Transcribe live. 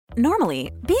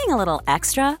Normally, being a little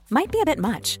extra might be a bit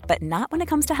much, but not when it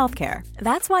comes to healthcare.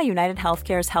 That's why United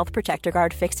Healthcare's Health Protector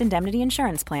Guard fixed indemnity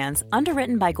insurance plans,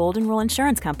 underwritten by Golden Rule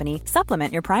Insurance Company,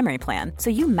 supplement your primary plan so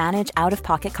you manage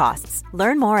out-of-pocket costs.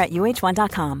 Learn more at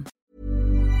uh1.com.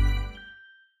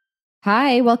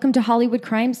 Hi, welcome to Hollywood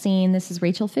Crime Scene. This is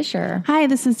Rachel Fisher. Hi,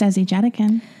 this is Desi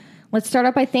Jetikin. Let's start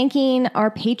out by thanking our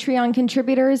Patreon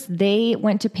contributors. They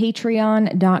went to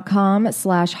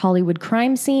patreon.com/Hollywood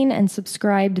Crime Scene and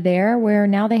subscribed there, where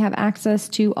now they have access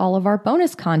to all of our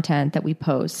bonus content that we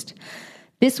post.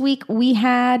 This week, we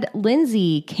had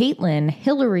Lindsay, Caitlin,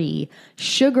 Hillary,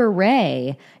 Sugar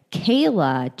Ray,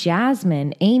 Kayla,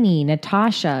 Jasmine, Amy,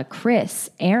 Natasha, Chris,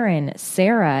 Aaron,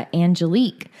 Sarah,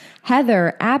 Angelique,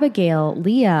 Heather, Abigail,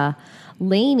 Leah,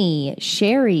 Lainey,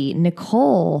 Sherry,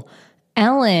 Nicole,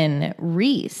 Ellen,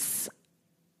 Reese,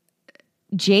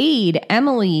 Jade,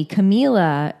 Emily,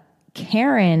 Camila,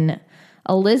 Karen,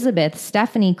 Elizabeth,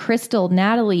 Stephanie, Crystal,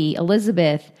 Natalie,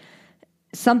 Elizabeth,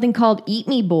 something called Eat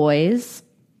Me Boys,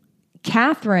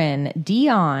 Catherine,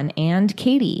 Dion, and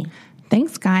Katie.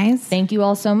 Thanks, guys. Thank you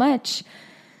all so much.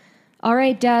 All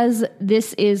right, Des,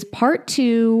 this is part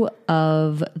 2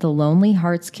 of The Lonely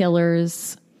Hearts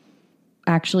Killers.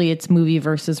 Actually, it's movie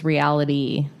versus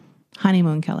reality.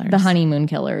 Honeymoon Killers. The Honeymoon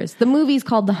Killers. The movie's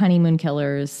called The Honeymoon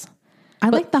Killers. I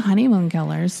like The Honeymoon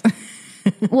Killers.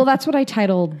 Well, that's what I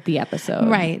titled the episode.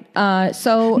 Right.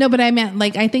 So no, but I meant,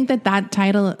 like, I think that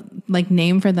title, like,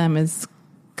 name for them is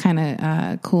kind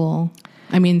of cool.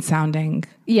 I mean, sounding.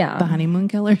 Yeah. The Honeymoon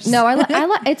Killers. No, I like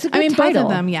it's a good title. Both of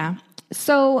them, yeah.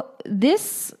 So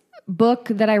this book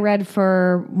that I read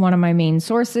for one of my main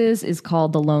sources is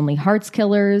called The Lonely Hearts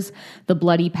Killers, The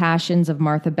Bloody Passions of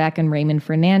Martha Beck and Raymond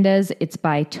Fernandez. It's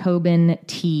by Tobin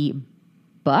T.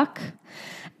 Buck.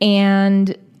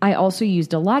 And I also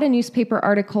used a lot of newspaper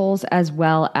articles as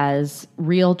well as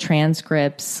real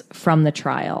transcripts from the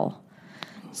trial.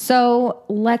 So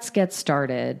let's get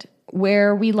started.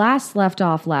 Where we last left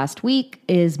off last week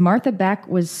is Martha Beck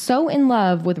was so in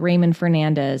love with Raymond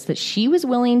Fernandez that she was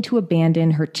willing to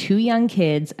abandon her 2 young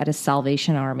kids at a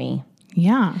Salvation Army.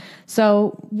 Yeah.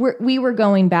 So we were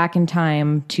going back in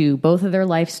time to both of their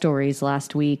life stories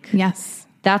last week. Yes.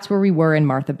 That's where we were in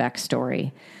Martha Beck's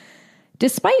story.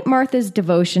 Despite Martha's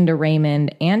devotion to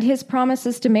Raymond and his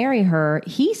promises to marry her,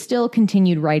 he still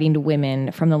continued writing to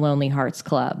women from the Lonely Hearts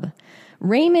Club.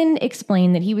 Raymond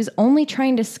explained that he was only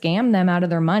trying to scam them out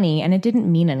of their money and it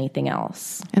didn't mean anything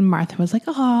else. And Martha was like,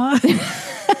 "Aw."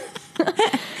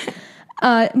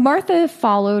 Martha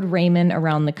followed Raymond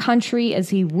around the country as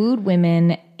he wooed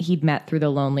women he'd met through the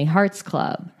Lonely Hearts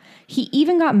Club. He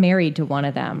even got married to one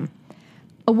of them,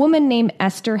 a woman named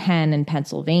Esther Henn in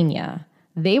Pennsylvania.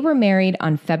 They were married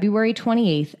on February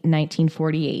 28th,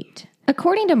 1948.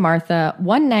 According to Martha,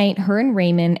 one night her and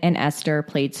Raymond and Esther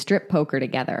played strip poker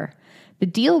together. The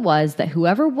deal was that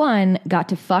whoever won got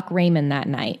to fuck Raymond that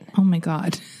night. Oh my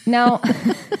God. Now,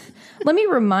 let me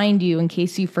remind you, in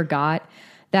case you forgot,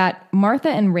 that Martha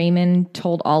and Raymond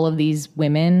told all of these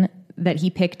women that he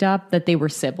picked up that they were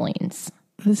siblings.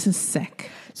 This is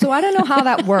sick. So I don't know how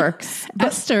that works.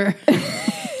 Esther.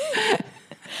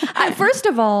 First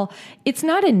of all, it's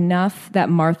not enough that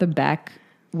Martha Beck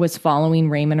was following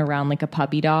Raymond around like a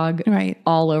puppy dog. Right.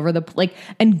 All over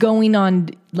and going on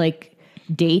like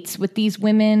dates with these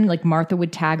women. Like Martha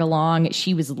would tag along.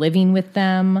 She was living with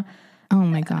them. Oh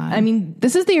my God. I mean,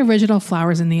 this is the original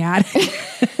Flowers in the Attic.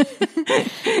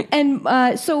 And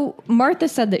so Martha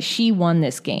said that she won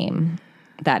this game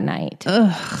that night.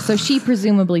 Ugh. So she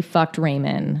presumably fucked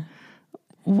Raymond.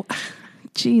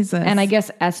 Jesus. And I guess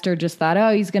Esther just thought,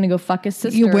 oh, he's going to go fuck his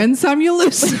sister. You win some, you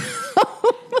lose some.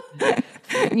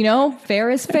 Fair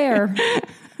is fair.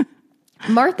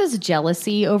 Martha's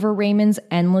jealousy over Raymond's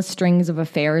endless strings of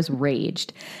affairs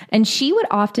raged, and she would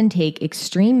often take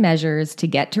extreme measures to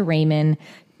get Raymond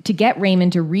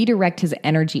to redirect his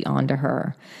energy onto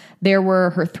her. There were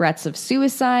her threats of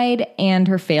suicide and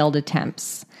her failed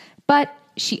attempts. But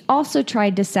she also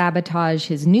tried to sabotage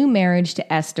his new marriage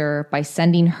to Esther by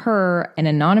sending her an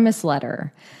anonymous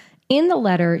letter. In the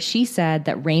letter, she said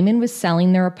that Raymond was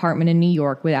selling their apartment in New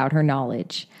York without her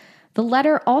knowledge. The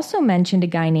letter also mentioned a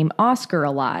guy named Oscar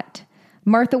a lot.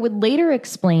 Martha would later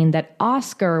explain that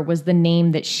Oscar was the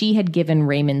name that she had given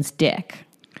Raymond's dick.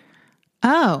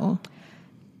 Oh.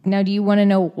 Now, do you want to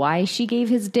know why she gave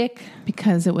his dick?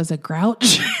 Because it was a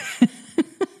grouch?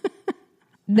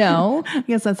 No. I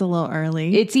guess that's a little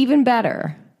early. It's even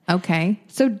better. Okay.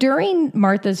 So during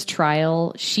Martha's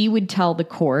trial, she would tell the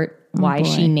court why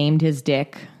she named his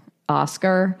dick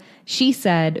Oscar. She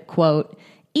said, quote,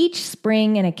 Each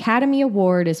spring, an Academy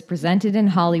Award is presented in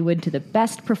Hollywood to the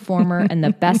best performer and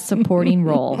the best supporting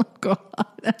role. Oh, God.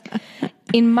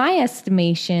 In my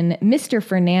estimation, Mr.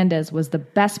 Fernandez was the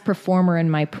best performer in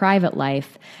my private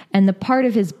life, and the part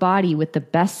of his body with the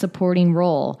best supporting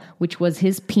role, which was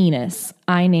his penis,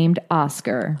 I named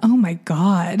Oscar. Oh my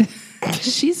God.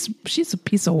 She's a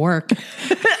piece of work.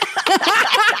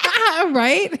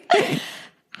 Right?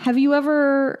 Have you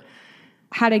ever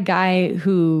had a guy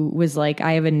who was like,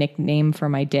 I have a nickname for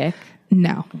my dick?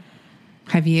 No.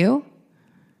 Have you?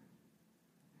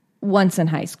 Once in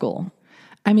high school.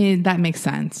 I mean, that makes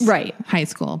sense. Right. High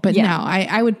school. But Yeah. no,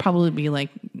 I would probably be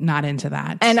like not into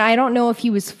that. And I don't know if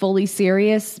he was fully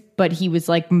serious, but he was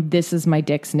like, this is my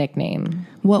dick's nickname.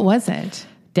 What was it?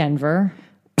 Denver.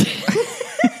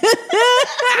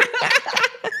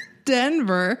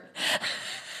 Denver.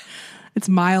 It's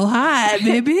Mile High,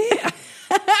 baby.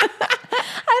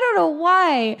 I don't know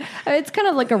why. It's kind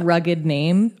of like a rugged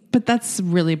name. But that's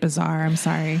really bizarre. I'm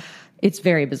sorry. It's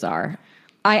very bizarre.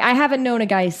 I haven't known a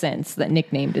guy since that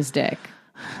nicknamed his dick.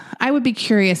 I would be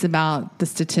curious about the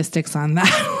statistics on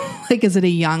that. Like, is it a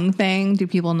young thing? Do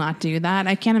people not do that?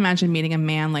 I can't imagine meeting a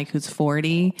man like who's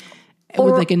 40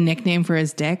 with like a nickname for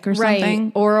his dick or something.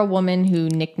 Right. Or a woman who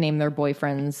nicknamed their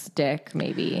boyfriend's dick,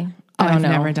 maybe. I don't I've know.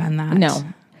 never done that. No.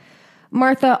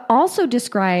 Martha also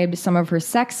described some of her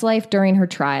sex life during her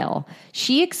trial.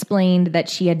 She explained that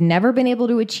she had never been able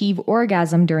to achieve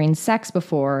orgasm during sex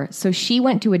before, so she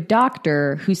went to a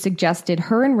doctor who suggested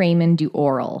her and Raymond do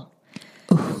oral.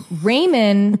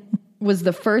 Raymond was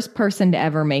the first person to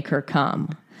ever make her come.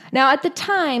 Now, at the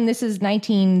time, this is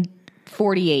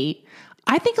 1948.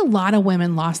 I think a lot of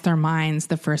women lost their minds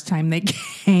the first time they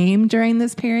came during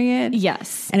this period.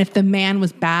 Yes. And if the man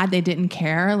was bad, they didn't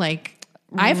care. Like,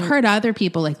 I've heard other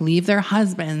people like leave their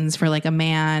husbands for like a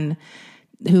man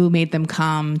who made them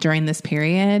come during this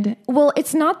period. Well,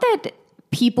 it's not that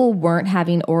people weren't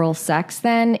having oral sex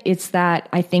then. It's that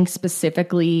I think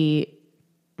specifically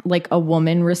like a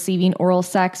woman receiving oral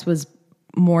sex was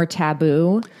more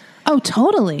taboo. Oh,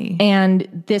 totally.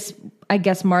 And this, I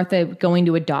guess, Martha going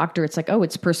to a doctor, it's like, oh,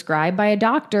 it's prescribed by a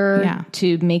doctor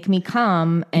to make me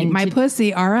come. And eat my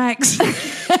pussy, RX.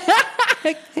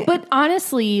 But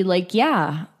honestly, like,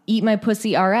 yeah, eat my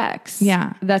pussy, RX.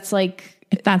 Yeah. That's like,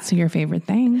 if that's your favorite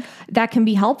thing, that can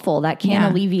be helpful. That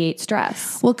can alleviate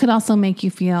stress. Well, it could also make you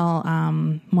feel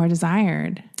more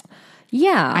desired.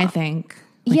 Yeah. I think.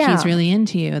 Like he's really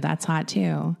into you. That's hot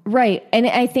too. Right. And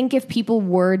I think if people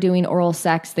were doing oral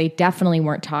sex, they definitely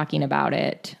weren't talking about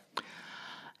it.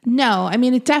 No, I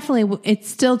mean, it's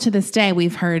still to this day,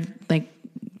 we've heard like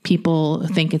people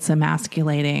think it's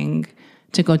emasculating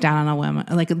to go down on a woman.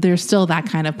 Like there's still that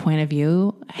kind of point of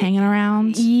view hanging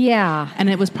around. Yeah. And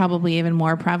it was probably even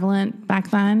more prevalent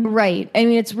back then. Right. I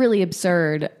mean, it's really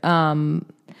absurd.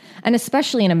 And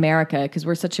especially in America, because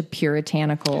we're such a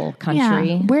puritanical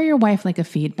country. Yeah. Wear your wife like a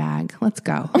feed bag. Let's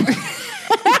go.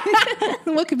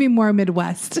 What could be more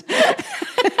Midwest?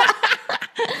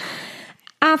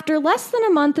 After less than a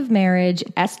month of marriage,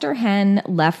 Esther Henn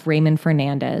left Raymond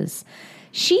Fernandez.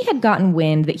 She had gotten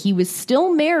wind that he was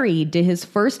still married to his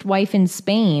first wife in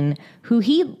Spain, who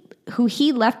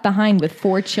he left behind with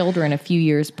 4 children a few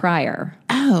years prior.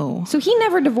 Oh. So he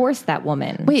never divorced that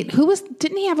woman. Wait,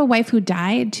 didn't he have a wife who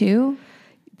died too?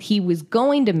 He was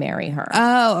going to marry her.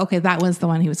 Oh, okay. That was the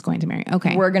one he was going to marry.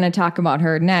 Okay. We're going to talk about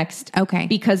her next. Okay.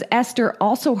 Because Esther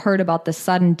also heard about the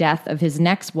sudden death of his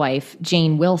next wife,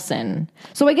 Jane Wilson.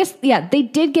 So I guess, yeah, they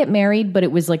did get married, but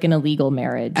it was like an illegal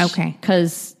marriage. Okay.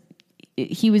 Because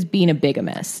he was being a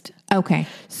bigamist. Okay.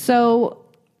 So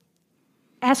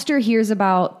Esther hears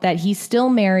about that he's still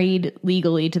married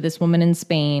legally to this woman in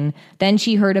Spain. Then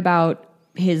she heard about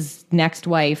his next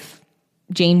wife,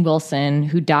 Jane Wilson,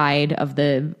 who died of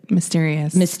the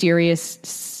mysterious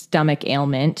stomach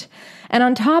ailment. And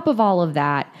on top of all of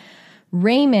that,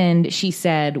 Raymond, she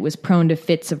said, was prone to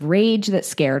fits of rage that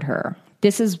scared her.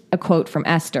 This is a quote from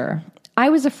Esther. I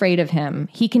was afraid of him.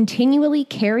 He continually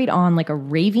carried on like a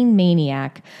raving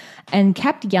maniac and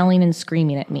kept yelling and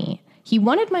screaming at me. He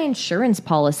wanted my insurance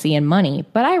policy and money,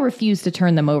 but I refused to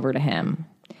turn them over to him.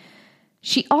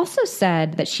 She also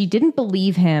said that she didn't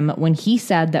believe him when he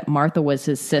said that Martha was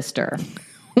his sister.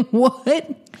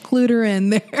 What? Clued her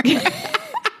in there.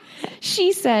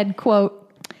 She said, quote,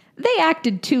 they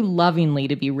acted too lovingly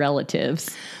to be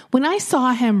relatives. When I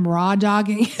saw him raw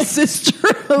dogging his sister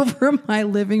over my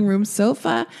living room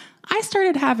sofa, I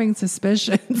started having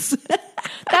suspicions.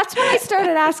 That's when I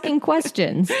started asking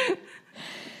questions.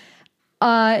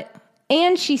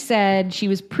 And she said she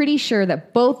was pretty sure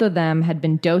that both of them had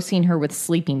been dosing her with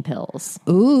sleeping pills.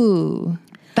 Ooh,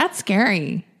 that's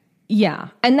scary. Yeah.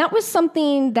 And that was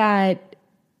something that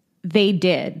they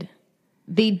did.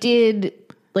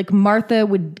 Like Martha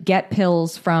would get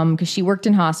pills from, because she worked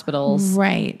in hospitals.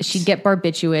 Right. She'd get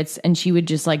barbiturates and she would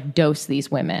just like dose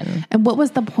these women. And what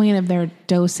was the point of their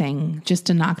dosing? Just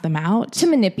to knock them out? To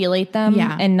manipulate them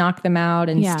and knock them out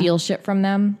and steal shit from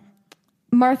them.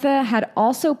 Martha had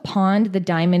also pawned the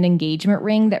diamond engagement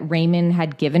ring that Raymond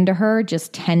had given to her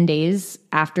just 10 days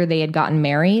after they had gotten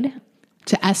married.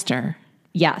 To Esther.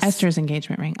 Yes. Esther's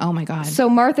engagement ring. Oh my God. So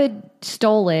Martha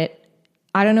stole it.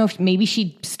 I don't know if maybe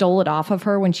she stole it off of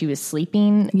her when she was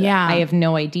sleeping. Yeah. I have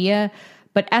no idea.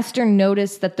 But Esther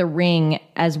noticed that the ring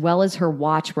as well as her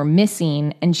watch were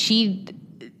missing. And she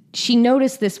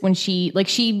noticed this when she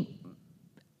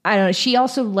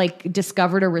also like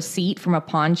discovered a receipt from a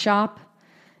pawn shop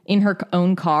in her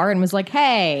own car and was like,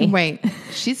 hey. Right.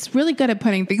 She's really good at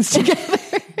putting things together.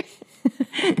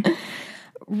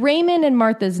 Raymond and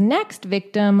Martha's next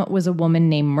victim was a woman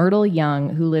named Myrtle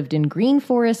Young who lived in Green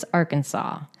Forest,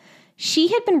 Arkansas. She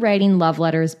had been writing love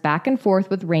letters back and forth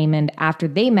with Raymond after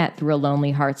they met through a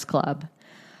Lonely Hearts Club.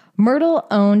 Myrtle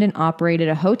owned and operated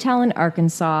a hotel in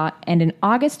Arkansas, and in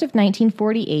August of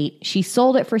 1948, she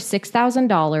sold it for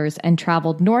 $6,000 and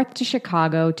traveled north to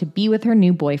Chicago to be with her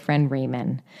new boyfriend,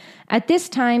 Raymond. At this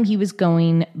time, he was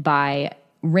going by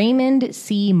Raymond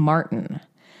C. Martin.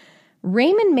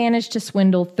 Raymond managed to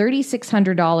swindle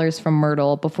 $3,600 from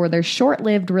Myrtle before their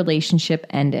short-lived relationship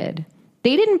ended.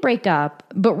 They didn't break up,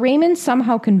 but Raymond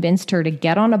somehow convinced her to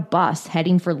get on a bus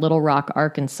heading for Little Rock,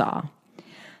 Arkansas.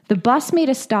 The bus made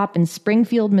a stop in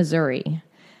Springfield, Missouri.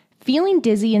 Feeling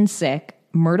dizzy and sick,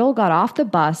 Myrtle got off the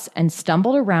bus and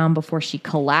stumbled around before she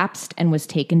collapsed and was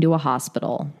taken to a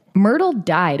hospital. Myrtle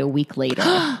died a week later.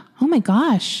 Oh my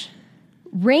gosh.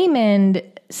 Raymond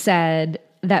said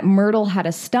that Myrtle had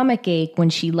a stomach ache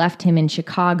when she left him in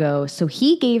Chicago, so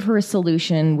he gave her a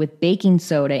solution with baking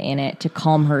soda in it to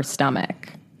calm her stomach.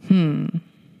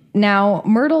 Now,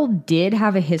 Myrtle did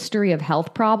have a history of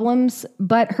health problems,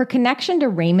 but her connection to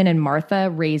Raymond and Martha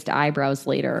raised eyebrows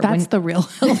later. That's the real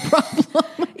health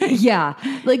problem. Yeah.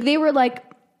 Like, they were like,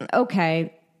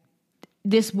 okay,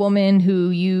 this woman who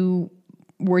you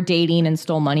were dating and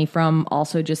stole money from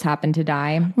also just happened to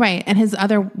die. Right. And his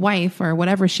other wife, or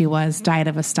whatever she was, died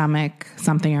of a stomach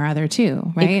something or other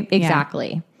too, right?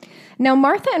 Exactly. Yeah. Now,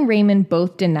 Martha and Raymond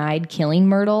both denied killing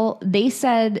Myrtle. They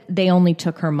said they only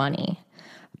took her money.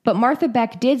 But Martha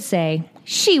Beck did say,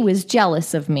 she was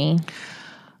jealous of me.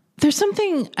 There's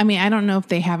something, I mean, I don't know if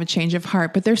they have a change of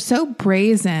heart, but they're so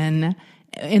brazen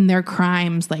in their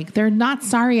crimes. Like, they're not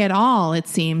sorry at all, it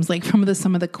seems, like from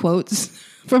some of the quotes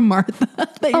from Martha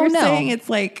that you're saying. It's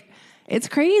like, it's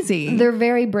crazy. They're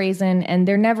very brazen and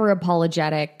they're never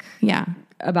apologetic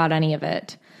about any of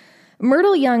it.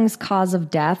 Myrtle Young's cause of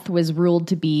death was ruled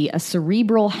to be a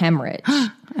cerebral hemorrhage.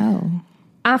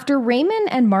 After Raymond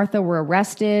and Martha were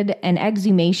arrested, an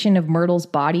exhumation of Myrtle's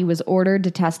body was ordered to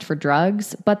test for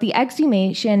drugs, but the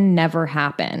exhumation never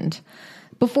happened.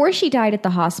 Before she died at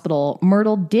the hospital,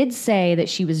 Myrtle did say that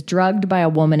she was drugged by a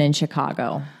woman in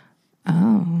Chicago.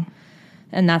 Oh.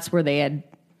 And that's where they had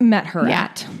met her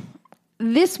at.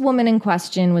 This woman in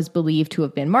question was believed to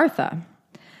have been Martha.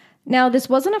 Now, this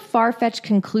wasn't a far-fetched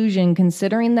conclusion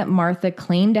considering that Martha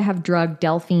claimed to have drugged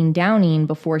Delphine Downing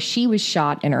before she was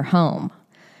shot in her home.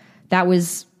 That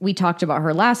was, we talked about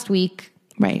her last week.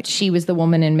 Right. She was the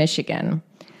woman in Michigan.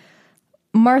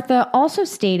 Martha also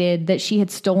stated that she had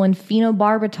stolen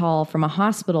phenobarbital from a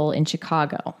hospital in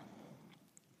Chicago.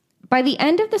 By the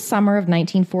end of the summer of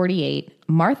 1948,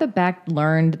 Martha Beck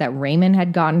learned that Raymond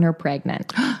had gotten her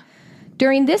pregnant.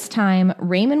 During this time,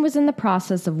 Raymond was in the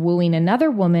process of wooing another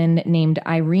woman named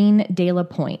Irene de la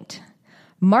Pointe.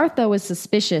 Martha was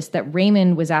suspicious that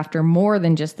Raymond was after more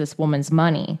than just this woman's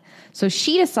money, so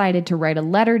she decided to write a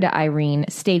letter to Irene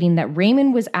stating that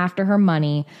Raymond was after her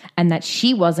money and that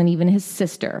she wasn't even his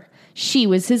sister. She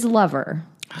was his lover.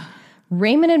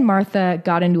 Raymond and Martha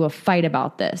got into a fight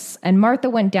about this, and Martha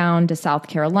went down to South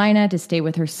Carolina to stay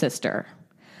with her sister.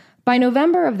 By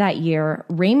November of that year,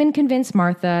 Raymond convinced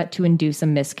Martha to induce a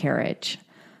miscarriage.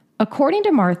 According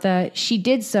to Martha, she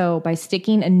did so by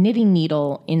sticking a knitting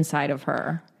needle inside of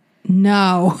her.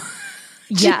 No.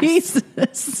 Yes.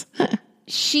 Jesus.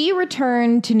 She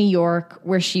returned to New York,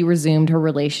 where she resumed her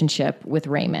relationship with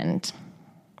Raymond.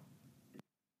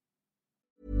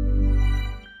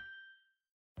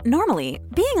 Normally,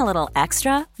 being a little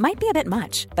extra might be a bit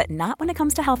much, but not when it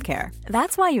comes to healthcare.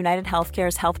 That's why United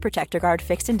Healthcare's Health Protector Guard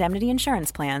fixed indemnity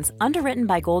insurance plans, underwritten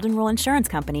by Golden Rule Insurance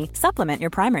Company, supplement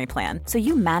your primary plan so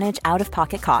you manage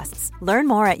out-of-pocket costs. Learn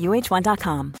more at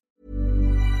UH1.com.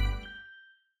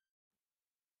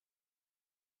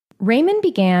 Raymond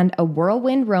began a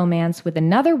whirlwind romance with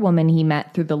another woman he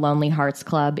met through the Lonely Hearts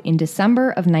Club in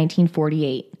December of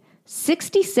 1948,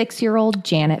 66-year-old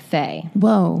Janet Fay.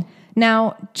 Whoa.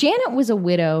 Now, Janet was a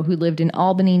widow who lived in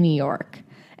Albany, New York,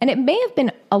 and it may have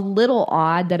been a little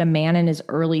odd that a man in his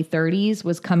early 30s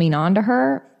was coming on to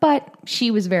her, but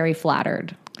she was very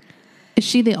flattered. Is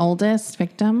she the oldest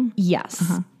victim?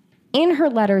 Yes. In her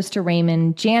letters to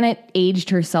Raymond, Janet aged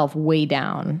herself way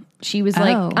down. She was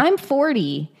like, I'm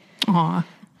 40. Aw.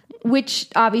 Which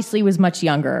obviously was much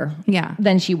younger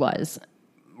than she was.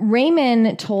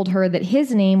 Raymond told her that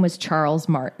his name was Charles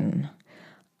Martin.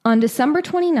 On December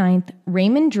 29th,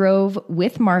 Raymond drove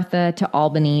with Martha to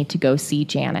Albany to go see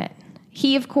Janet.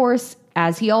 He, of course,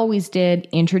 as he always did,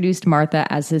 introduced Martha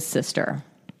as his sister.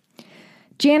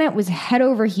 Janet was head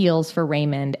over heels for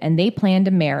Raymond, and they planned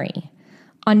to marry.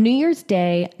 On New Year's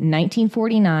Day,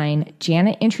 1949,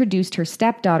 Janet introduced her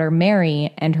stepdaughter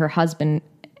Mary and her husband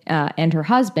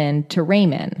to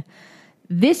Raymond.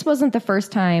 This wasn't the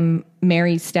first time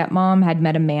Mary's stepmom had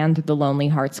met a man through the Lonely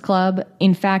Hearts Club.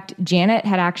 In fact, Janet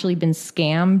had actually been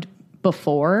scammed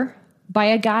before by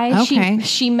a guy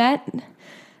she met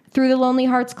through the Lonely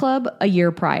Hearts Club a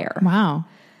year prior. Wow.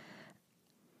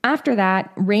 After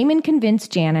that, Raymond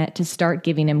convinced Janet to start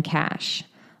giving him cash.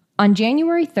 On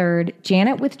January 3rd,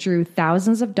 Janet withdrew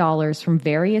thousands of dollars from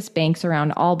various banks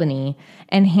around Albany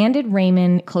and handed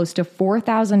Raymond close to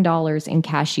 $4,000 in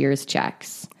cashier's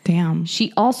checks. Damn.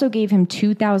 She also gave him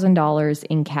 $2,000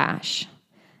 in cash.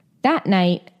 That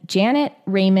night, Janet,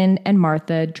 Raymond, and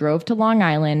Martha drove to Long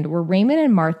Island, where Raymond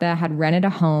and Martha had rented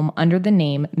a home under the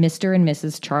name Mr. and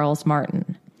Mrs. Charles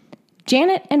Martin.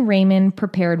 Janet and Raymond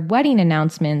prepared wedding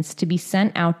announcements to be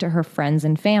sent out to her friends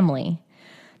and family.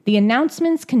 The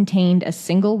announcements contained a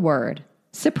single word: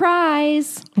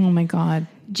 surprise! Oh my God.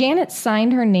 Janet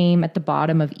signed her name at the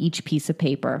bottom of each piece of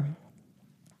paper.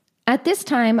 At this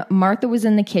time, Martha was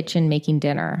in the kitchen making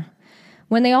dinner.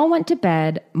 When they all went to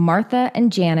bed, Martha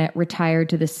and Janet retired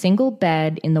to the single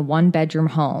bed in the one-bedroom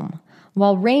home,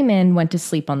 while Raymond went to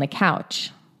sleep on the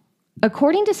couch.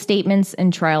 According to statements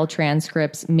and trial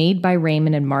transcripts made by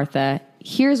Raymond and Martha,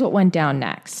 here's what went down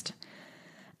next.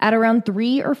 At around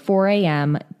 3 or 4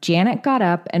 a.m., Janet got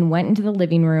up and went into the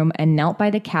living room and knelt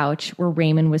by the couch where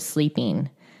Raymond was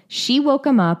sleeping. She woke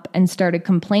him up and started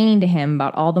complaining to him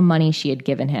about all the money she had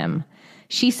given him.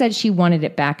 She said she wanted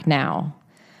it back now.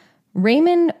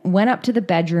 Raymond went up to the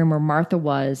bedroom where Martha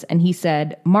was, and he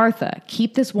said, "Martha,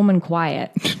 keep this woman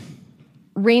quiet."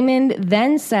 Raymond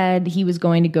then said he was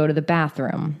going to go to the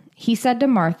bathroom. He said to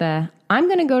Martha, "I'm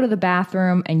going to go to the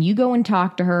bathroom, and you go and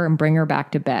talk to her and bring her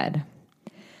back to bed."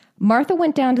 Martha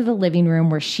went down to the living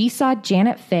room where she saw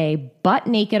Janet Fay butt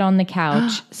naked on the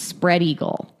couch, spread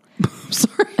eagle.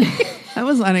 Sorry. That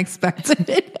was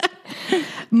unexpected.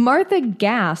 Martha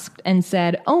gasped and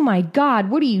said, "Oh my God,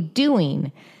 what are you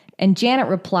doing?" And Janet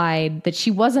replied that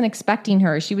she wasn't expecting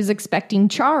her. She was expecting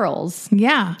Charles,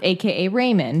 a.k.a.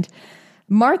 Raymond.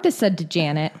 Martha said to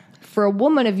Janet, "For a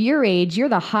woman of your age, you're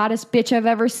the hottest bitch I've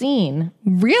ever seen."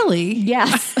 Really?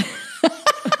 Yes.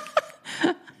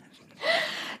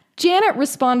 Janet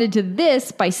responded to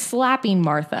this by slapping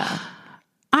Martha.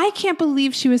 I can't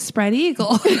believe she was spread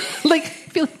eagle. I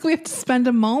feel like we have to spend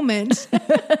a moment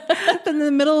in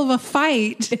the middle of a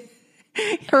fight.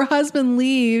 Her husband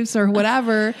leaves or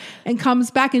whatever and comes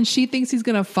back and she thinks he's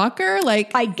going to fuck her.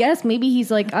 I guess maybe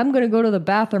he's like, "I'm going to go to the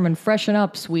bathroom and freshen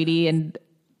up, sweetie." And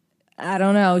I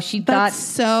don't know. That's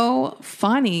so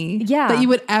funny. Yeah. That you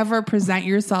would ever present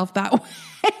yourself that way.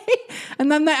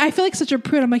 And then I feel like such a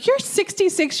prude. I'm like, you're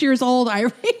 66 years old,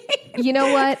 Irene. You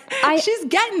know what? She's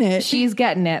getting it. She's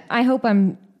getting it. I hope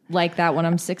I'm like that when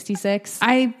I'm 66.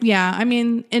 I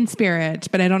mean, in spirit,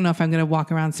 but I don't know if I'm going to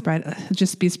walk around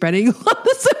just be spread eagle on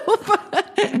the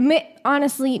sofa.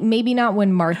 Honestly, maybe not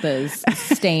when Martha's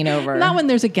staying over. Not when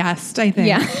there's a guest, I think.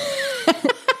 Yeah.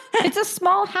 It's a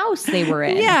small house they were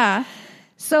in. Yeah.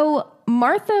 So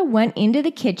Martha went into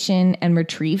the kitchen and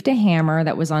retrieved a hammer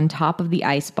that was on top of the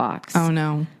icebox. Oh,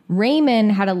 no.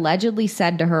 Raymond had allegedly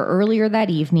said to her earlier that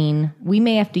evening, "We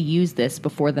may have to use this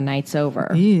before the night's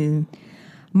over." Ew.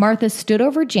 Martha stood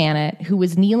over Janet, who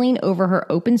was kneeling over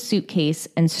her open suitcase,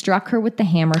 and struck her with the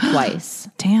hammer twice.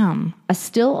 Damn. A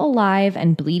still alive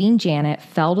and bleeding Janet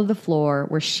fell to the floor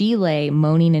where she lay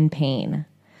moaning in pain.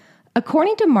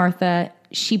 According to Martha,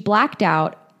 she blacked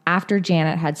out after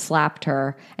Janet had slapped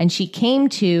her, and she came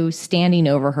to standing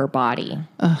over her body.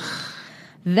 Ugh.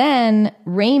 Then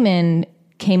Raymond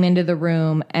came into the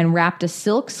room and wrapped a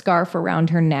silk scarf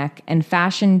around her neck and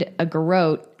fashioned a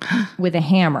garrote with a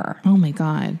hammer. Oh my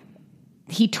God.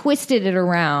 He twisted it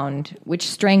around, which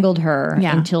strangled her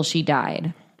until she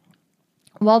died.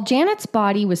 While Janet's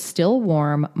body was still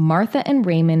warm, Martha and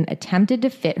Raymond attempted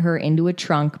to fit her into a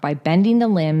trunk by bending the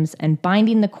limbs and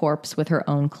binding the corpse with her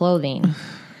own clothing.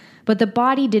 But the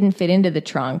body didn't fit into the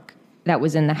trunk that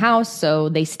was in the house, so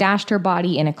they stashed her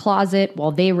body in a closet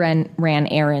while they ran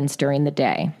errands during the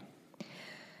day.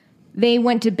 They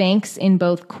went to banks in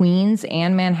both Queens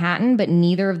and Manhattan, but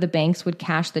neither of the banks would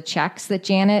cash the checks that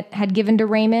Janet had given to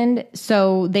Raymond,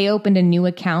 so they opened a new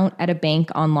account at a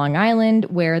bank on Long Island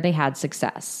where they had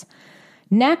success.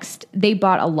 Next, they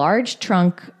bought a large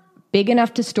trunk big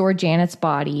enough to store Janet's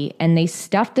body, and they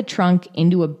stuffed the trunk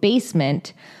into a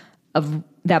basement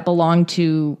that belonged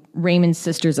to Raymond's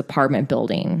sister's apartment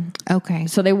building. Okay.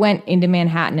 So they went into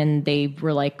Manhattan and they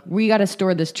were like, we got to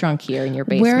store this trunk here in your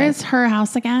basement. Where is her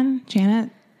house again,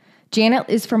 Janet? Janet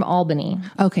is from Albany.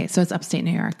 Okay, so it's upstate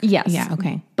New York. Yes. Yeah,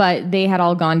 okay. But they had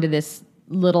all gone to this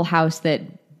little house that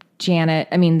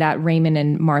that Raymond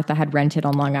and Martha had rented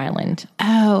on Long Island.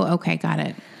 Oh, okay, got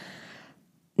it.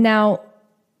 Now,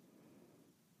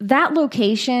 that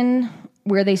location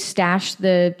where they stashed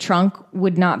the trunk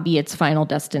would not be its final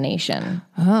destination.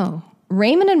 Oh.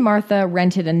 Raymond and Martha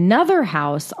rented another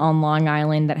house on Long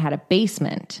Island that had a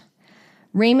basement.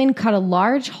 Raymond cut a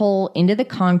large hole into the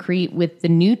concrete with the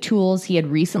new tools he had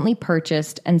recently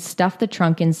purchased and stuffed the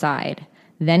trunk inside.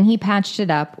 Then he patched it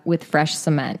up with fresh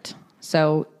cement.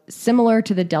 So similar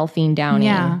to the Delphine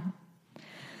Downing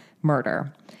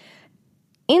murder.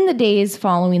 In the days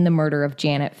following the murder of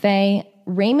Janet Faye,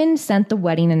 Raymond sent the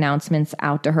wedding announcements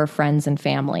out to her friends and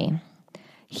family.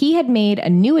 He had made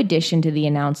a new addition to the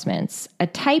announcements, a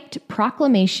typed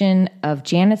proclamation of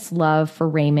Janet's love for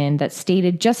Raymond that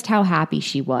stated just how happy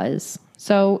she was.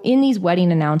 So in these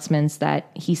wedding announcements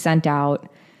that he sent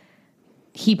out,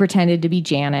 he pretended to be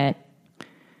Janet.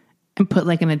 And put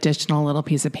like an additional little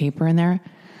piece of paper in there?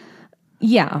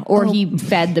 Yeah, or he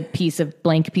fed the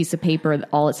blank piece of paper.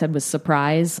 All it said was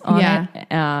surprise on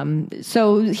it.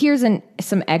 So here's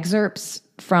some excerpts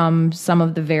from some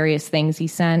of the various things he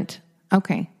sent.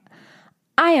 Okay.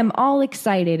 I am all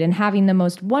excited and having the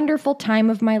most wonderful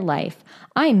time of my life.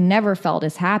 I never felt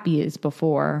as happy as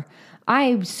before.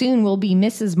 I soon will be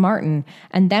Mrs. Martin,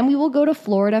 and then we will go to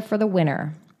Florida for the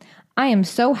winter. I am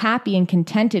so happy and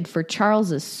contented, for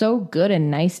Charles is so good and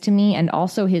nice to me, and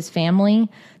also his family.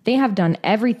 They have done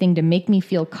everything to make me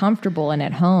feel comfortable and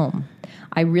at home.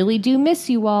 I really do miss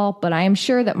you all, but I am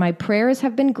sure that my prayers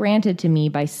have been granted to me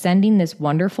by sending this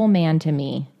wonderful man to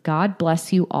me. God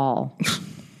bless you all.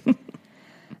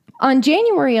 On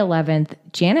January 11th,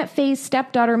 Janet Faye's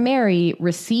stepdaughter Mary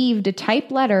received a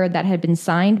typed letter that had been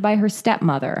signed by her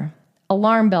stepmother.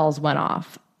 Alarm bells went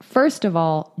off. First of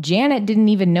all, Janet didn't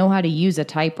even know how to use a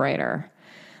typewriter.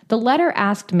 The letter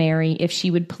asked Mary if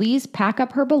she would please pack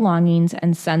up her belongings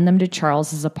and send them to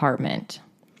Charles's apartment.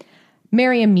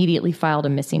 Mary immediately filed a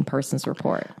missing persons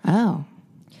report. Oh.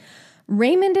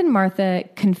 Raymond and Martha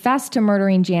confessed to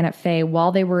murdering Janet Faye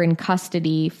while they were in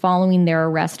custody following their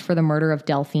arrest for the murder of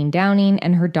Delphine Downing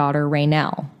and her daughter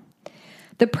Raynell.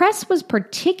 The press was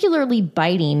particularly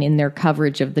biting in their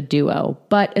coverage of the duo,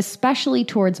 but especially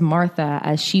towards Martha,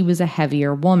 as she was a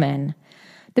heavier woman.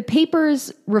 The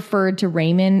papers referred to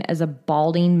Raymond as a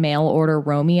balding mail-order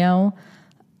Romeo.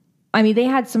 I mean, they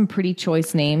had some pretty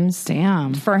choice names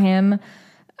for him.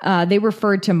 They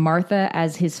referred to Martha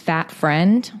as his fat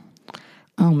friend.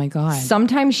 Oh, my God.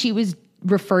 Sometimes she was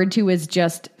referred to as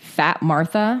just Fat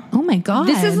Martha. Oh, my God.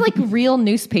 This is like real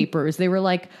newspapers. They were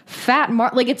like, Fat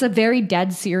Martha. Like, it's a very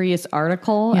dead serious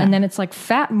article. Yeah. And then it's like,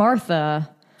 Fat Martha.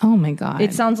 Oh, my God.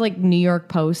 It sounds like New York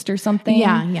Post or something.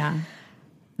 Yeah, yeah.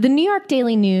 The New York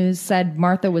Daily News said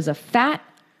Martha was a fat,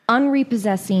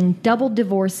 unrepossessing double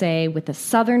divorcee with a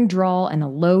southern drawl and a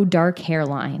low, dark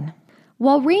hairline.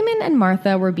 While Raymond and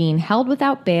Martha were being held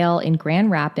without bail in Grand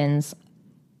Rapids,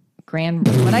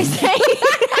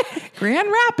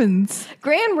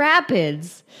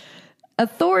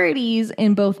 authorities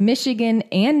in both Michigan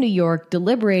and New York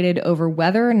deliberated over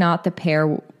whether or not the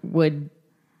pair would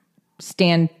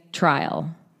stand trial.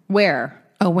 Where?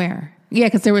 Oh, where? Yeah,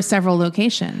 because there were several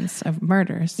locations of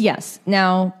murders. Yes.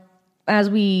 Now, as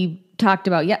we talked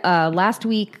about last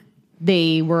week,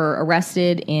 they were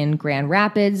arrested in Grand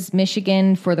Rapids,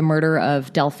 Michigan, for the murder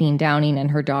of Delphine Downing and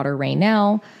her daughter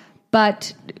Raynell.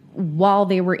 But while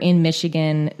they were in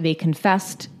Michigan, they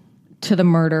confessed to the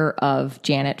murder of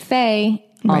Janet Faye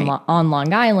on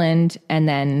Long Island, and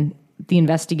then the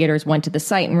investigators went to the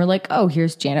site and were like, oh,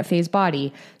 here's Janet Faye's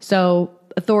body. So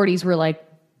authorities were like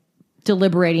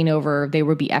deliberating over they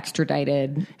would be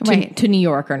extradited to New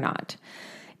York or not.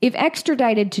 If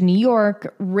extradited to New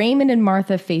York, Raymond and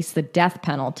Martha faced the death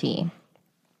penalty.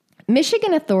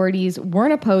 Michigan authorities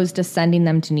weren't opposed to sending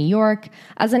them to New York,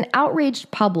 as an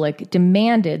outraged public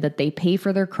demanded that they pay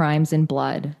for their crimes in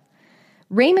blood.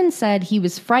 Raymond said he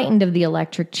was frightened of the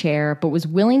electric chair, but was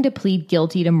willing to plead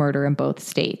guilty to murder in both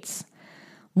states.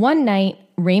 One night,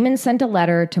 Raymond sent a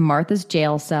letter to Martha's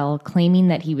jail cell claiming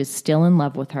that he was still in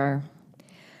love with her.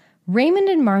 Raymond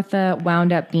and Martha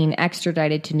wound up being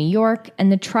extradited to New York,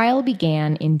 and the trial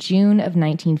began in June of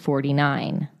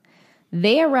 1949.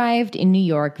 They arrived in New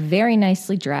York very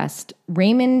nicely dressed,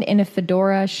 Raymond in a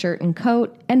fedora shirt and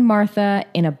coat, and Martha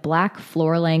in a black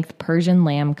floor-length Persian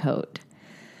lamb coat.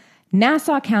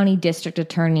 Nassau County District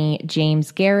Attorney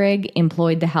James Gehrig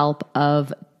employed the help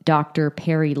of Dr.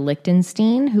 Perry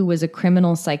Lichtenstein, who was a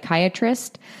criminal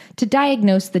psychiatrist, to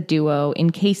diagnose the duo in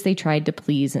case they tried to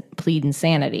plead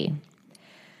insanity.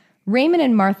 Raymond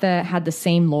and Martha had the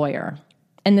same lawyer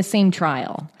and the same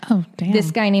trial. Oh, damn.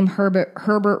 This guy named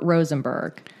Herbert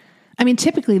Rosenberg. I mean,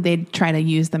 typically they'd try to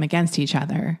use them against each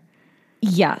other.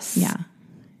 Yes. Yeah.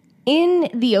 In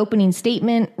the opening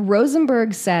statement,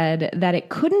 Rosenberg said that it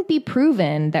couldn't be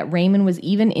proven that Raymond was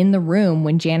even in the room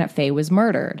when Janet Faye was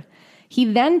murdered. He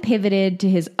then pivoted to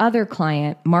his other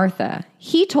client, Martha.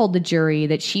 He told the jury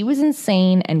that she was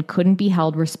insane and couldn't be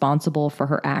held responsible for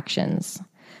her actions.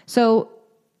 So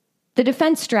the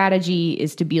defense strategy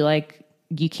is to be like,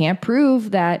 you can't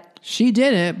prove that she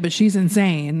did it, but she's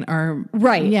insane. Or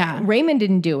right. Yeah. Raymond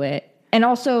didn't do it. And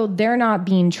also, they're not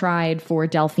being tried for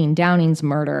Delphine Downing's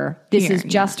murder. This is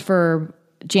just for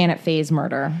Janet Faye's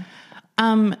murder.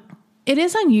 It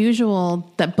is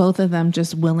unusual that both of them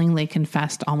just willingly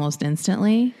confessed almost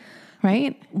instantly,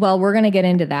 right? Well, we're going to get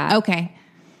into that. Okay.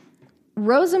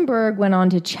 Rosenberg went on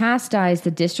to chastise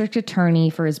the district attorney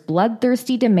for his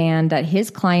bloodthirsty demand that his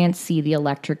clients see the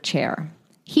electric chair.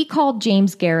 He called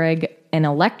James Gehrig an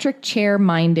electric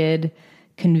chair-minded,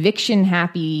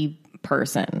 conviction-happy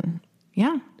person.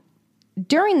 Yeah.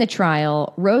 During the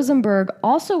trial, Rosenberg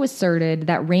also asserted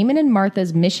that Raymond and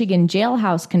Martha's Michigan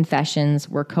jailhouse confessions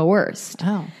were coerced.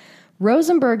 Oh.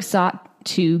 Rosenberg sought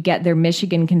to get their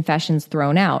Michigan confessions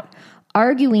thrown out,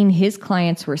 arguing his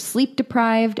clients were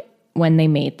sleep-deprived when they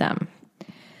made them.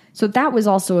 So that was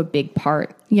also a big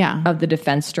part of the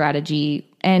defense strategy.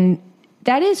 And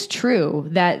that is true,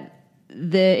 that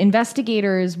the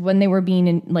investigators, when they were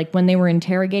when they were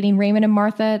interrogating Raymond and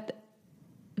Martha,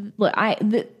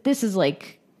 this is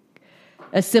like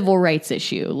a civil rights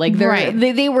issue. Like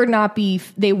they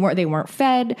weren't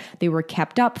fed. They were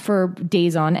kept up for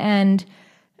days on end.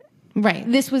 Right.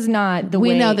 This was not the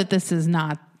way. We know that this is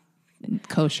not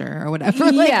kosher or whatever.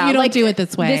 You don't do it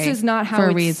this way. This is not how for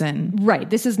a reason. Right.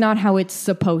 This is not how it's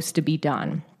supposed to be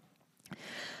done.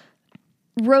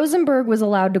 Rosenberg was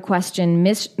allowed to question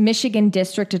Michigan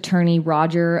District Attorney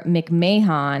Roger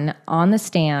McMahon on the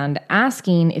stand,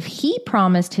 asking if he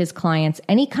promised his clients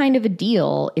any kind of a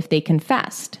deal if they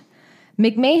confessed.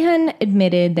 McMahon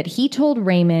admitted that he told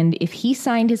Raymond if he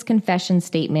signed his confession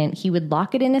statement, he would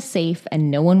lock it in a safe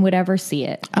and no one would ever see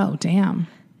it. Oh, damn.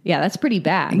 Yeah, that's pretty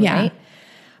bad, right?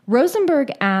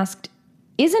 Rosenberg asked,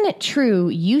 "Isn't it true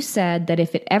you said that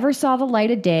if it ever saw the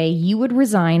light of day, you would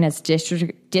resign as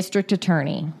district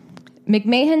attorney?"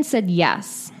 McMahon said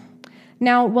yes.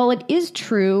 Now, while it is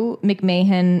true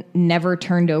McMahon never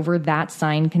turned over that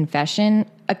signed confession,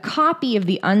 a copy of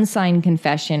the unsigned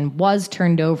confession was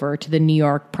turned over to the New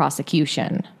York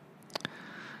prosecution.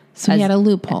 So he had a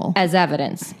loophole. As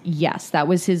evidence. Yes, that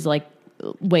was his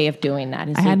way of doing that.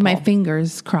 I had my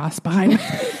fingers crossed behind.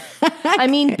 I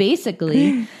mean,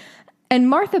 basically.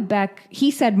 And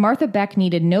he said Martha Beck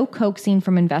needed no coaxing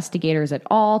from investigators at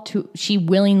all. She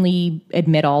willingly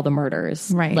admit all the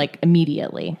murders,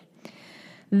 immediately.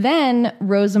 Then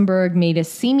Rosenberg made a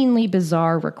seemingly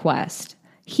bizarre request.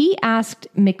 He asked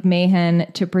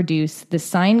McMahon to produce the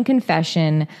signed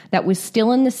confession that was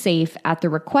still in the safe at the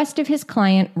request of his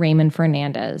client, Raymond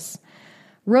Fernandez.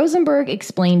 Rosenberg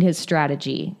explained his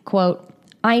strategy, quote,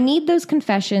 "I need those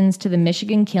confessions to the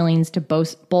Michigan killings to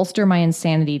bolster my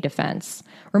insanity defense.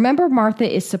 Remember,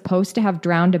 Martha is supposed to have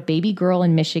drowned a baby girl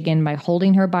in Michigan by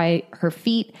holding her by her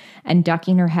feet and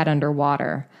ducking her head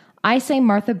underwater. I say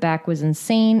Martha Beck was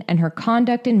insane, and her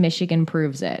conduct in Michigan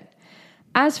proves it."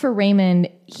 As for Raymond,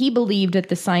 he believed that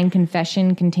the signed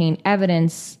confession contained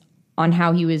evidence on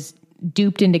how he was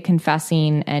duped into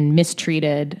confessing and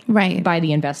mistreated by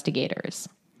the investigators.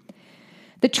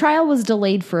 The trial was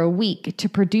delayed for a week to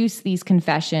produce these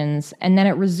confessions, and then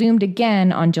it resumed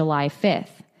again on July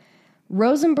 5th.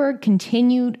 Rosenberg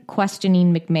continued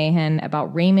questioning McMahon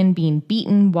about Raymond being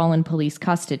beaten while in police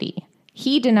custody.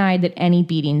 He denied that any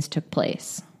beatings took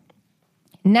place.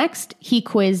 Next, he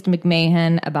quizzed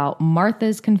McMahon about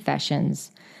Martha's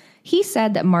confessions. He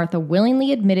said that Martha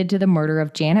willingly admitted to the murder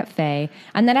of Janet Faye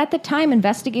and that at the time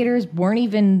investigators weren't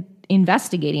even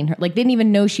investigating her. Like, they didn't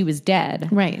even know she was dead.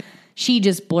 Right. She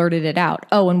just blurted it out.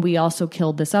 Oh, and we also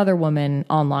killed this other woman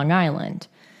on Long Island.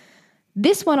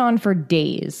 This went on for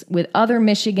days, with other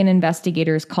Michigan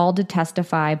investigators called to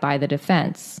testify by the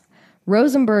defense.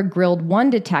 Rosenberg grilled one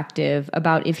detective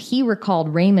about if he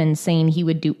recalled Raymond saying he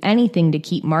would do anything to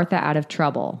keep Martha out of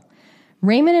trouble.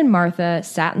 Raymond and Martha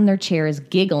sat in their chairs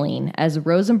giggling as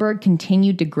Rosenberg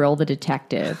continued to grill the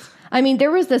detective. I mean,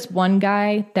 there was this one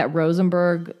guy that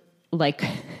Rosenberg, like,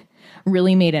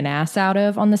 really made an ass out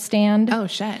of on the stand. Oh,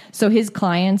 shit. So his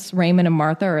clients, Raymond and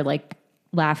Martha, are, like,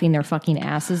 laughing their fucking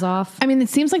asses off. I mean, it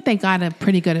seems like they got a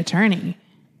pretty good attorney.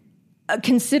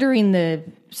 Considering the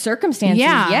circumstances,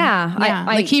 yeah.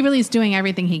 Like, he really is doing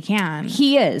everything he can.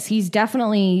 He is. He's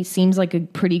definitely seems like a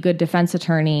pretty good defense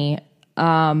attorney.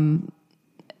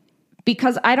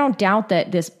 Because I don't doubt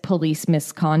that this police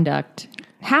misconduct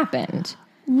happened.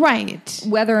 Right.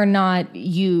 Whether or not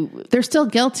they're still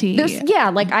guilty.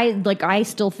 I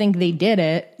still think they did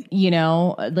it,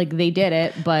 they did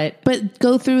it, but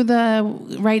go through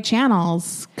the right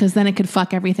channels, because then it could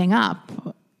fuck everything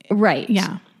up. Right.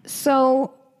 Yeah.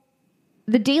 So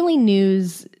the Daily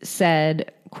News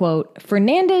said, quote,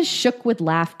 Fernandez shook with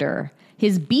laughter.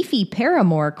 His beefy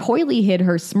paramour coyly hid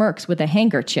her smirks with a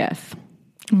handkerchief.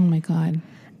 Oh, my God.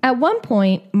 At one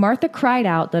point, Martha cried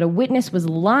out that a witness was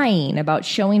lying about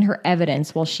showing her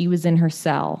evidence while she was in her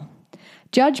cell.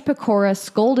 Judge Pecora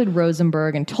scolded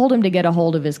Rosenberg and told him to get a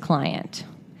hold of his client.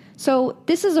 So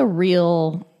this is a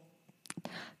real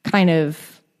kind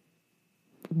of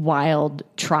wild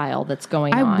trial that's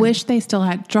going on. I wish they still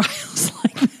had trials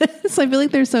like this. I feel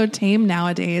like they're so tame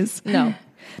nowadays. No.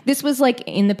 This was like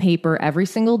in the paper every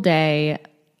single day.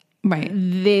 Right.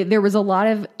 There was a lot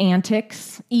of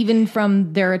antics, even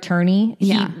from their attorney.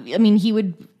 Yeah. He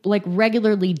would like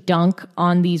regularly dunk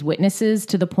on these witnesses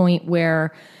to the point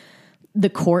where the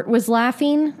court was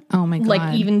laughing. Oh my God.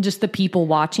 Like even just the people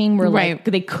watching were like,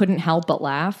 they couldn't help but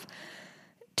laugh.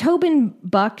 Tobin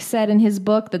Buck said in his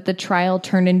book that the trial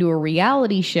turned into a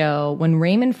reality show when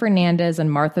Raymond Fernandez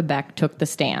and Martha Beck took the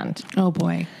stand. Oh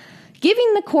boy.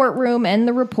 Giving the courtroom and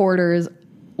the reporters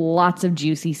lots of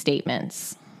juicy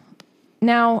statements.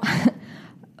 Now,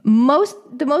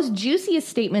 the most juiciest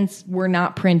statements were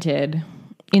not printed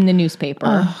in the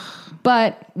newspaper,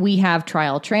 but we have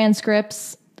trial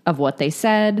transcripts of what they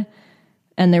said,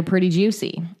 and they're pretty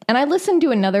juicy. And I listened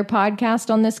to another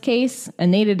podcast on this case,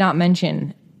 and they did not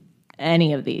mention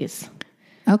any of these.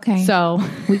 Okay. So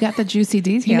we got the juicy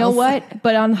details. You know what?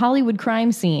 But on Hollywood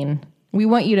Crime Scene, we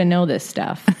want you to know this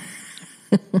stuff.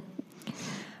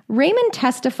 Raymond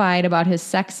testified about his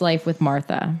sex life with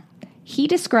Martha. He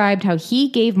described how he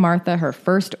gave Martha her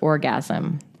first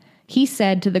orgasm. He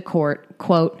said to the court,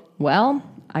 quote, well,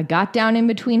 I got down in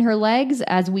between her legs,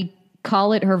 as we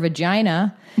call it, her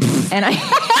vagina, and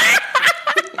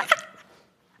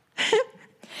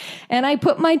I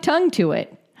put my tongue to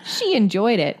it. She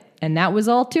enjoyed it, and that was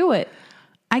all to it.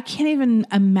 I can't even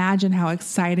imagine how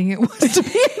exciting it was to be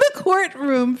in the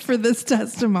courtroom for this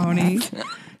testimony.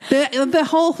 The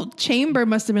whole chamber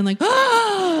must have been like,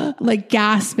 like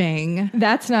gasping.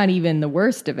 That's not even the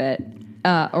worst of it,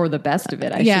 or the best of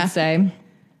it, I should say.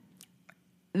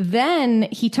 Then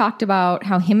he talked about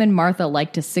how him and Martha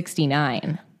liked to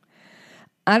 69.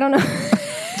 I don't know.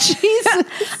 Jesus.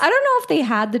 I don't know if they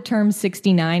had the term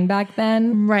 69 back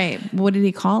then. Right. What did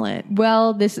he call it?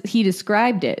 Well, he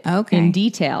described it in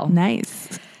detail.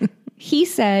 Nice. He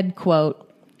said, quote,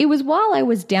 it was while I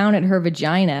was down at her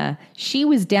vagina, she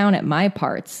was down at my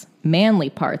parts, manly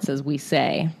parts, as we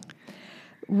say.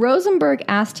 Rosenberg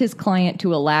asked his client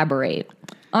to elaborate.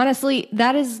 Honestly,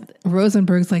 that is...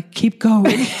 Rosenberg's like, keep going.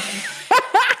 That's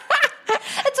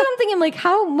what I'm thinking. Like,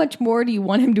 how much more do you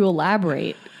want him to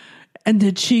elaborate? And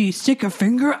did she stick a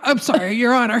finger? I'm sorry,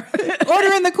 Your Honor.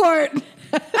 Order in the court.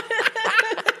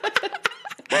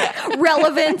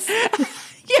 Relevance.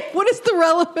 Yeah, what is the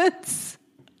relevance?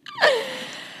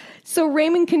 So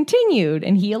Raymond continued,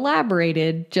 and he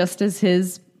elaborated just as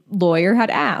his lawyer had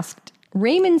asked.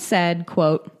 Raymond said,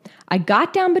 quote, I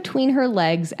got down between her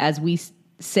legs, as we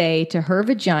say, to her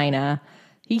vagina.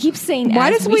 He keeps saying,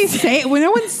 why does we say it when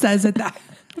no one says it that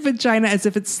vagina as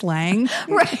if it's slang?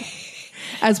 Right.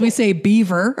 As we say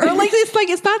beaver. Or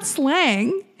it's not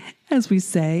slang, as we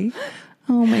say.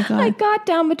 Oh my God. I got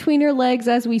down between her legs,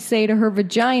 as we say, to her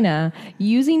vagina,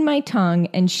 using my tongue,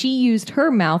 and she used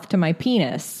her mouth to my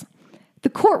penis. The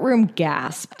courtroom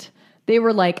gasped. They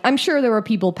were like, I'm sure there were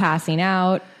people passing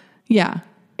out. Yeah.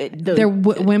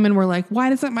 Women were like,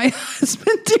 why doesn't my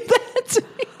husband do that to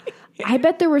me? I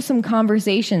bet there were some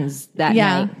conversations that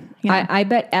night. Yeah. I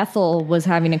bet Ethel was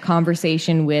having a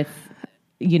conversation with,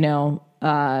 Dick,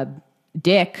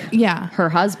 her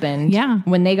husband. Yeah.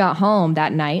 When they got home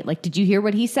that night. Like, did you hear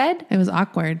what he said? It was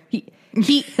awkward. He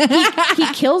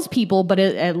kills people, but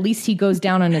at least he goes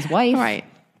down on his wife. Right.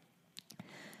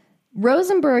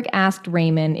 Rosenberg asked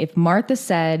Raymond if Martha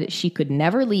said she could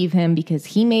never leave him because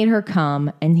he made her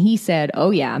come, and he said,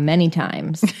 "Oh yeah, many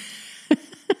times."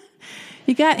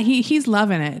 He's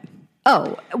loving it.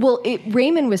 Oh, well,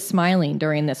 Raymond was smiling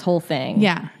during this whole thing.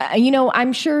 Yeah.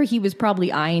 I'm sure he was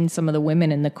probably eyeing some of the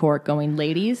women in the court going,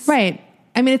 "Ladies." Right.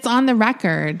 I mean, it's on the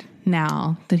record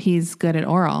now that he's good at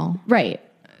oral. Right.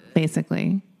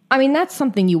 Basically. I mean, that's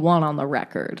something you want on the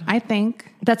record. I think.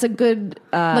 That's a good...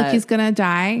 Look, he's going to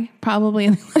die probably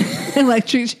in the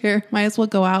electric chair. Might as well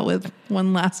go out with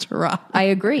one last hurrah. I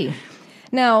agree.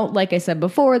 Now, like I said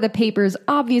before, the papers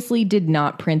obviously did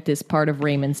not print this part of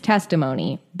Raymond's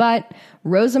testimony, but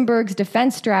Rosenberg's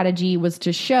defense strategy was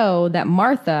to show that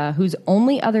Martha, whose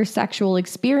only other sexual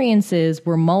experiences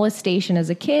were molestation as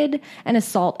a kid and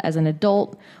assault as an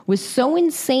adult, was so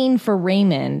insane for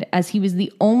Raymond as he was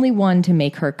the only one to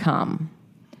make her come.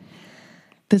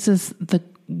 This is the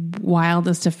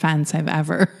wildest defense I've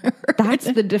ever heard. That's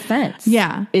the defense.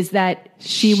 Yeah. Is that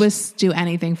she was do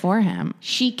anything for him.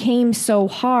 She came so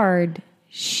hard,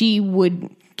 she would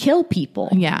kill people.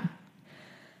 Yeah.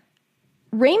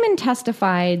 Raymond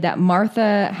testified that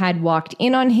Martha had walked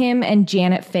in on him and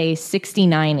Janet Faye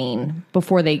 69ing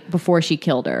before she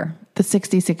killed her. The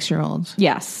 66-year-old.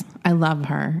 Yes. I love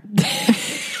her.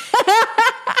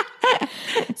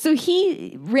 So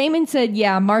Raymond said,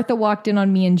 yeah, Martha walked in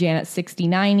on me and Janet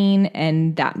 69ing,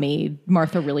 and that made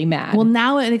Martha really mad. Well,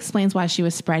 now it explains why she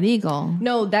was spread eagle.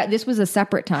 No, this was a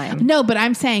separate time. No, but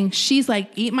I'm saying she's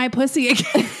like, eat my pussy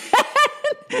again.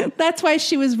 That's why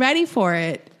she was ready for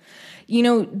it.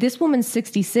 This woman's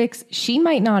 66. She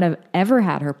might not have ever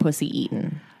had her pussy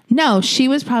eaten. No, she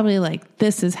was probably like,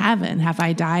 this is heaven. Have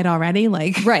I died already?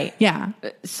 Like, right. Yeah.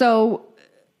 So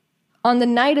on the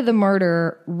night of the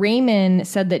murder, Raymond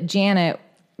said that Janet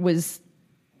was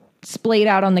splayed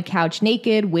out on the couch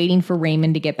naked, waiting for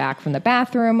Raymond to get back from the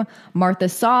bathroom. Martha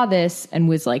saw this and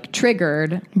was like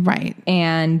triggered. Right.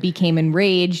 And became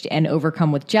enraged and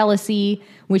overcome with jealousy,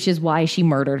 which is why she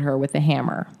murdered her with a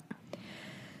hammer.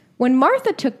 When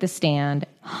Martha took the stand,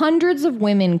 hundreds of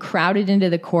women crowded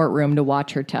into the courtroom to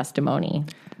watch her testimony.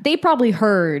 They probably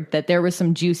heard that there was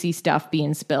some juicy stuff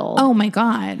being spilled. Oh my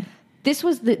God. This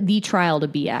was the trial to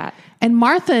be at. And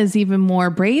Martha is even more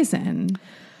brazen.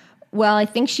 Well, I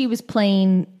think she was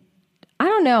playing, I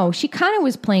don't know. She kind of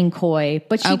was playing coy,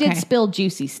 but she did spill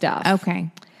juicy stuff. Okay.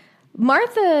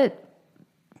 Martha,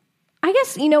 I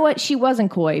guess, you know what? She wasn't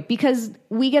coy because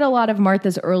we get a lot of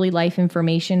Martha's early life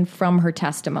information from her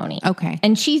testimony. Okay.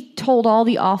 And she told all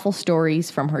the awful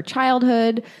stories from her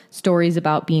childhood, stories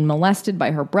about being molested by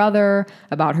her brother,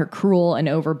 about her cruel and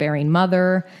overbearing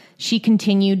mother. She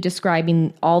continued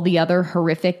describing all the other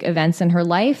horrific events in her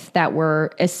life that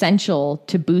were essential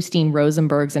to boosting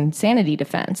Rosenberg's insanity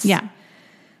defense. Yeah.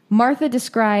 Martha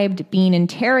described being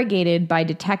interrogated by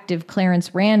Detective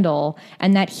Clarence Randall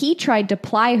and that he tried to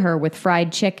ply her with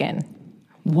fried chicken.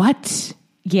 What?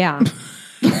 Yeah.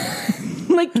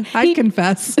 I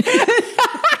confess.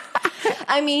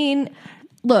 I mean,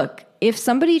 look, if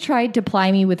somebody tried to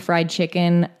ply me with fried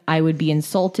chicken, I would be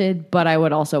insulted, but I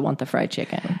would also want the fried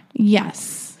chicken.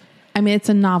 Yes. I mean, it's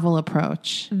a novel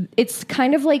approach. It's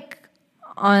kind of like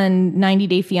on 90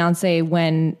 Day Fiancé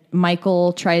when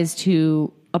Michael tries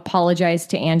to apologize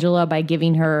to Angela by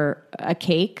giving her a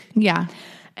cake. Yeah.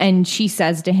 And she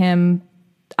says to him,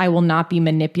 I will not be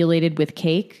manipulated with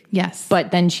cake. Yes.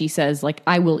 But then she says, like,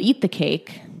 I will eat the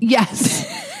cake. Yes.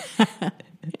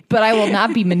 But I will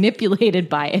not be manipulated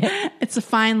by it. It's a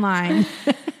fine line.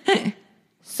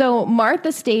 So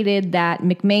Martha stated that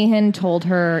McMahon told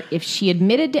her if she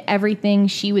admitted to everything,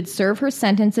 she would serve her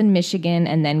sentence in Michigan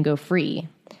and then go free.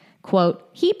 Quote,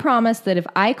 he promised that if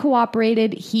I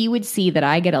cooperated, he would see that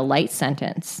I get a light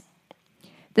sentence.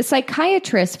 The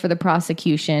psychiatrist for the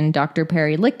prosecution, Dr.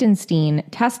 Perry Lichtenstein,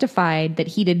 testified that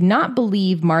he did not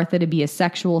believe Martha to be a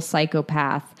sexual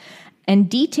psychopath and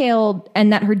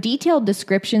that her detailed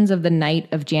descriptions of the night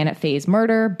of Janet Faye's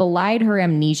murder belied her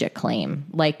amnesia claim.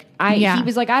 He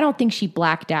was like, I don't think she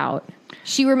blacked out.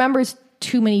 She remembers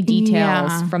too many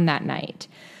details from that night.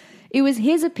 It was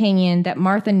his opinion that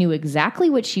Martha knew exactly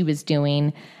what she was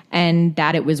doing and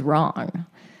that it was wrong.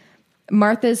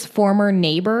 Martha's former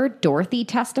neighbor, Dorothy,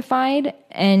 testified,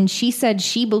 and she said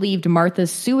she believed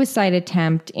Martha's suicide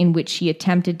attempt in which she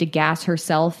attempted to gas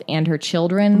herself and her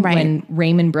children when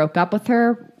Raymond broke up with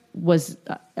her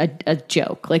a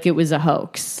joke, like it was a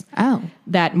hoax. Oh.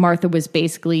 That Martha was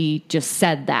basically just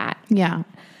said that. Yeah.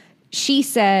 She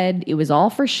said it was all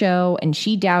for show, and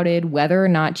she doubted whether or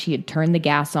not she had turned the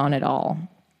gas on at all.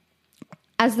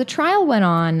 As the trial went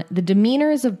on, the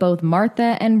demeanors of both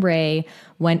Martha and Ray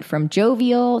went from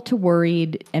jovial to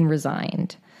worried and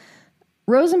resigned.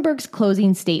 Rosenberg's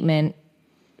closing statement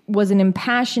was an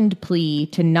impassioned plea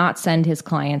to not send his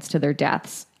clients to their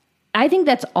deaths. I think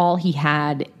that's all he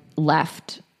had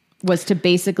left, was to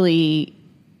basically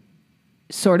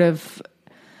sort of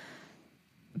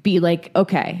be like,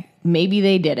 okay, maybe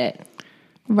they did it.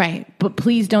 Right. But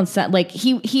please don't send, like,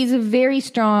 he's a very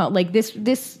strong, like,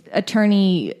 this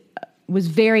attorney was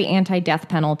very anti-death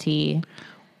penalty.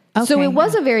 Okay, So it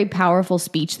was a very powerful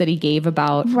speech that he gave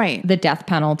about Right. the death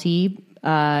penalty.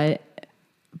 But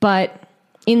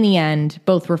in the end,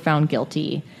 both were found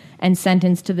guilty and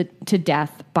sentenced to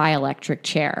death by electric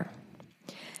chair.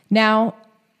 Now,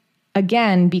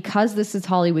 again, because this is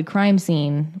Hollywood crime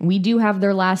scene, we do have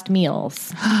their last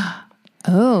meals.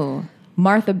 Oh.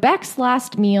 Martha Beck's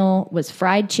last meal was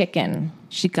fried chicken.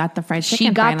 She got the fried chicken.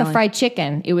 She got finally. the fried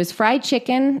chicken. It was fried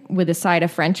chicken with a side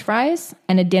of French fries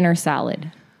and a dinner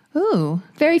salad. Ooh.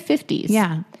 Very 50s.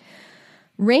 Yeah.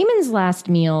 Raymond's last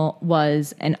meal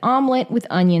was an omelet with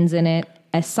onions in it,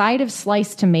 a side of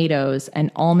sliced tomatoes,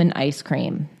 and almond ice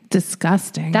cream.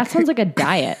 Disgusting. That sounds like a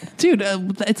diet. Dude,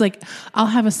 it's like, I'll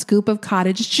have a scoop of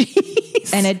cottage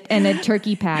cheese. and a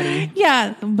turkey patty.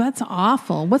 Yeah, that's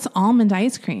awful. What's almond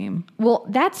ice cream? Well,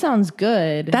 that sounds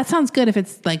good. That sounds good if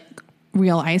it's like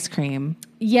real ice cream.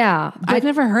 Yeah. I've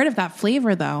never heard of that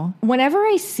flavor though. Whenever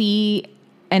I see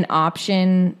an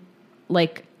option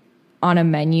like on a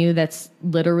menu that's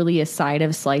literally a side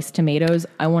of sliced tomatoes,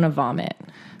 I want to vomit.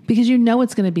 Because you know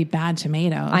it's going to be bad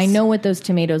tomatoes. I know what those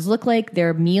tomatoes look like.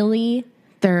 They're mealy.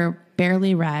 They're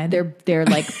barely red. They're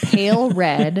like pale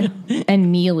red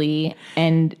and mealy,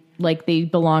 and like they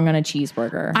belong on a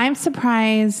cheeseburger. I'm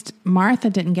surprised Martha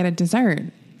didn't get a dessert.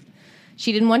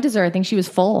 She didn't want dessert. I think she was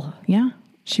full. Yeah.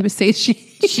 She was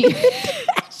satiated.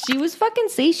 She was fucking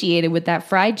satiated with that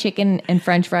fried chicken and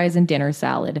French fries and dinner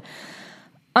salad.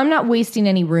 I'm not wasting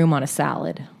any room on a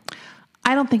salad.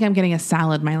 I don't think I'm getting a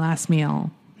salad my last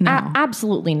meal. No.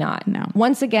 Absolutely not. No.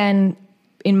 Once again,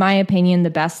 in my opinion, the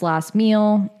best last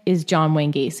meal is John Wayne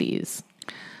Gacy's.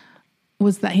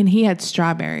 Was that, and he had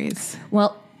strawberries,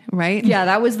 Well, right? yeah,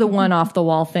 that was the one off the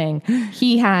wall thing.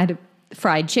 He had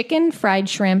fried chicken, fried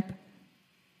shrimp,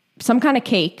 some kind of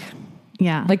cake,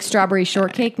 Yeah. like strawberry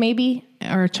shortcake maybe.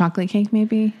 Or chocolate cake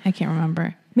maybe. I can't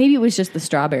remember. Maybe it was just the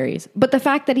strawberries. But the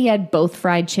fact that he had both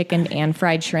fried chicken and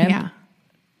fried shrimp, Yeah.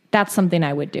 that's something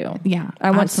I would do. Yeah.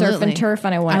 I want surf absolutely. and turf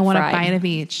and I want it a fried. bite of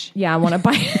each. Yeah, I want to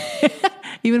bite.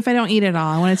 Even if I don't eat it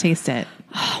all, I want to taste it.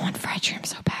 Oh, I want fried shrimp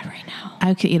so bad right now.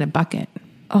 I could eat a bucket.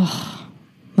 Oh.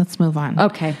 Let's move on.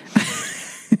 Okay.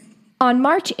 On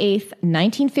March 8th,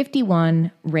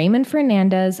 1951, Raymond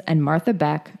Fernandez and Martha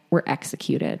Beck were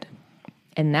executed.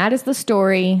 And that is the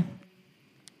story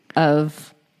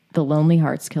of the Lonely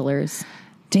Hearts Killers.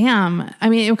 Damn. I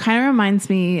mean, it kind of reminds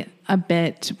me a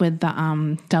bit with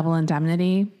the Double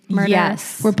Indemnity murder.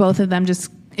 Yes. Where both of them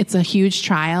just, it's a huge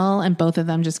trial and both of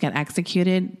them just get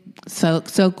executed so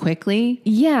quickly.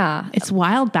 Yeah. It's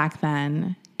wild back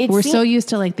then. It We're seem- so used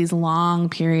to like these long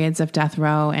periods of death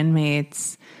row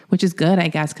inmates, which is good, I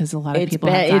guess, because a lot of people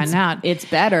have gotten out. It's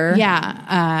better.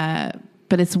 Yeah.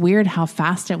 But it's weird how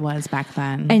fast it was back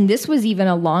then. And this was even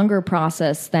a longer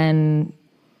process than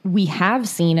we have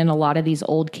seen in a lot of these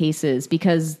old cases,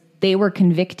 because they were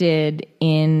convicted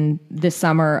in the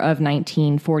summer of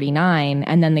 1949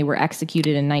 and then they were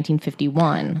executed in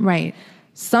 1951. Right.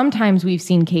 Sometimes we've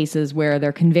seen cases where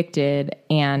they're convicted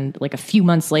and like a few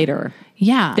months later,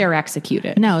 Yeah. they're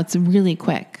executed. No, it's really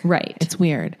quick. Right. It's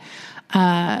weird.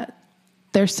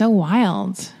 They're so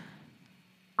wild.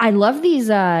 I love these,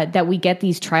 that we get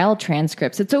these trial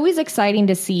transcripts. It's always exciting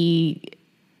to see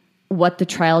what the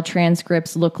trial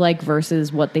transcripts look like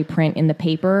versus what they print in the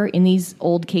paper in these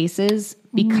old cases,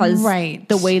 because Right.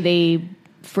 the way they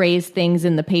phrase things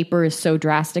in the paper is so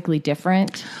drastically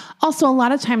different. Also, a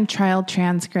lot of time trial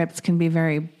transcripts can be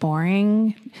very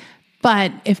boring.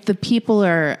 But if the people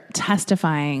are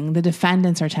testifying, the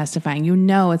defendants are testifying, you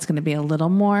know it's going to be a little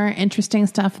more interesting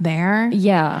stuff there.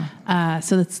 Yeah.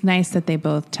 So it's nice that they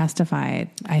both testified,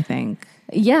 I think,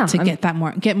 Yeah. to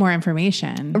get more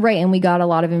information. Right, and we got a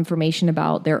lot of information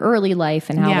about their early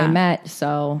life and how Yeah. they met.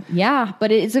 So, yeah,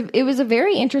 but it was a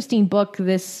very interesting book.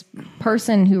 This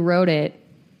person who wrote it,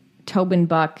 Tobin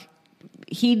Buck,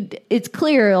 it's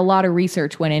clear a lot of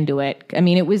research went into it. I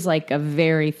mean, it was like a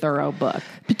very thorough book.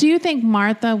 But do you think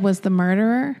Martha was the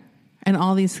murderer? and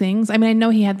all these things? I mean, I know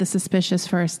he had the suspicious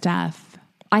first death.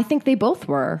 I think they both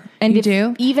were. And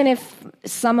even if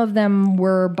some of them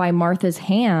were by Martha's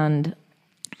hand,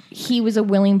 he was a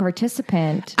willing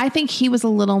participant. I think he was a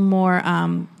little more,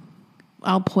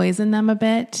 I'll poison them a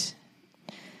bit.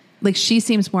 Like, she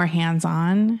seems more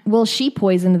hands-on. Well, she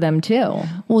poisoned them too.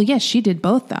 Well, yes, she did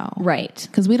both though. Right.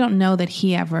 Because we don't know that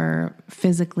he ever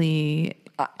physically...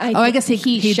 I guess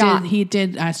he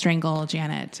did strangle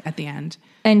Janet at the end.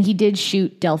 And he did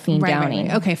shoot Delphine Downing.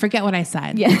 Right. Okay, forget what I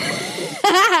said. Yeah.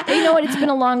 You know what? It's been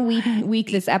a long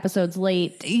week. This episode's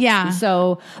late. Yeah.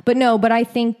 So, but I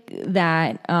think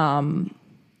that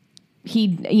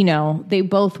they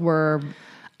both were...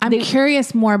 I'm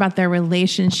curious more about their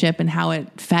relationship and how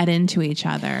it fed into each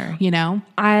other, you know?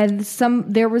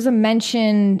 There was a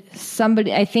mention,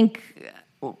 I think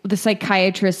the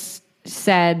psychiatrist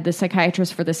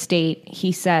for the state,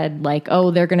 he said like, oh,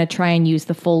 they're going to try and use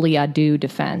the folie à deux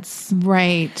defense.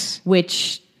 Right.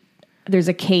 Which there's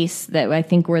a case that I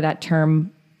think where that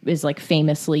term is like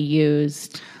famously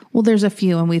used. Well, there's a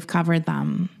few and we've covered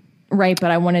them. Right,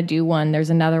 but I want to do one. There's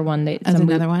another one that's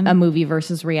a movie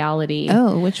versus reality.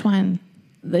 Oh, which one?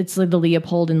 It's like the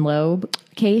Leopold and Loeb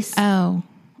case. Oh.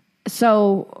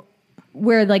 So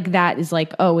where like that is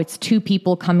like, oh, it's two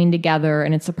people coming together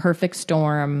and it's a perfect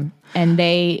storm and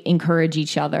they encourage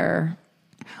each other.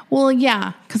 Well,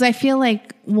 yeah, because I feel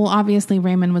like, well, obviously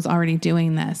Raymond was already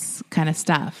doing this kind of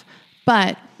stuff,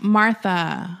 but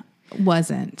Martha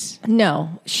wasn't.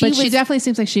 No, she definitely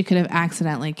seems like she could have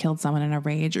accidentally killed someone in a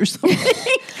rage or something.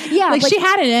 Yeah, like she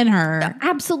had it in her.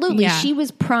 Absolutely, yeah. She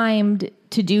was primed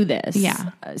to do this.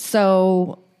 Yeah.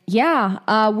 So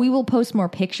yeah, we will post more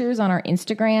pictures on our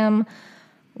Instagram.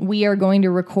 We are going to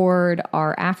record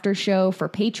our after show for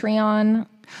Patreon.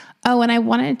 Oh, and I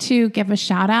wanted to give a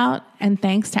shout out and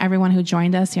thanks to everyone who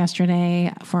joined us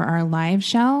yesterday for our live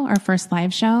show, our first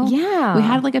live show. Yeah. We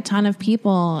had like a ton of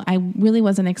people. I really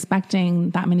wasn't expecting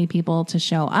that many people to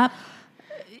show up.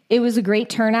 It was a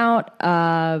great turnout.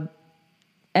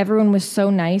 Everyone was so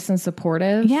nice and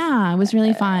supportive. Yeah, it was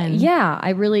really fun. Yeah,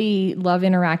 I really love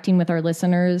interacting with our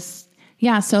listeners.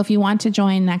 Yeah, so if you want to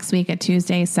join next week at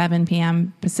Tuesday, 7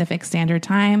 p.m. Pacific Standard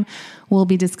Time, we'll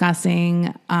be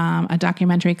discussing a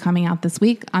documentary coming out this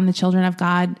week on the Children of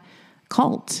God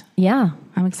cult. Yeah.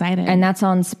 I'm excited. And that's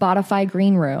on Spotify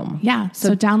Green Room. Yeah,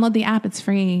 so download the app. It's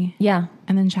free. Yeah.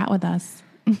 And then chat with us.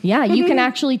 Yeah, you can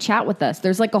actually chat with us.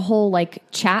 There's like a whole like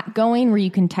chat going where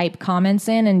you can type comments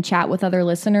in and chat with other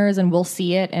listeners and we'll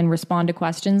see it and respond to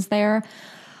questions there.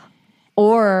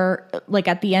 Or like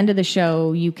at the end of the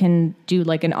show, you can do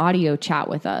like an audio chat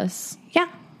with us. Yeah,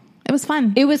 it was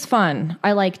fun. It was fun.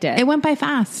 I liked it. It went by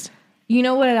fast. You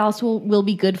know what it also will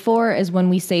be good for is when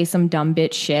we say some dumb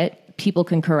bitch shit, people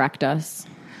can correct us.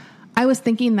 I was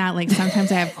thinking that like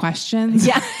sometimes I have questions.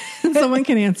 Yeah. Someone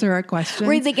can answer our questions.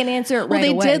 Or they can answer it right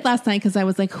away. Well, they did last night because I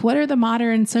was like, what are the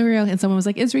modern serial? And someone was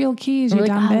like, Israel Keys, you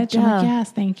dumb bitch. I'm like,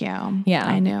 yes, thank you. Yeah.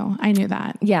 I knew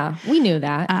that. Yeah, we knew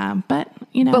that. But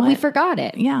you know But we forgot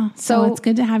it. Yeah. So it's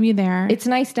good to have you there. It's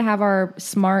nice to have our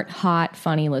smart, hot,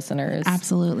 funny listeners.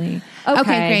 Absolutely. Okay,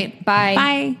 great. Bye.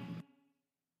 Bye.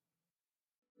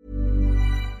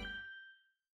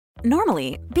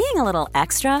 Normally, being a little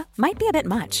extra might be a bit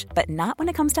much, but not when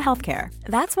it comes to healthcare.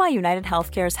 That's why United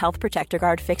Healthcare's Health Protector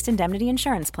Guard fixed indemnity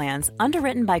insurance plans,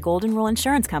 underwritten by Golden Rule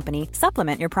Insurance Company,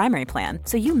 supplement your primary plan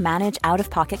so you manage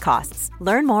out-of-pocket costs.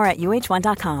 Learn more at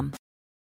UH1.com.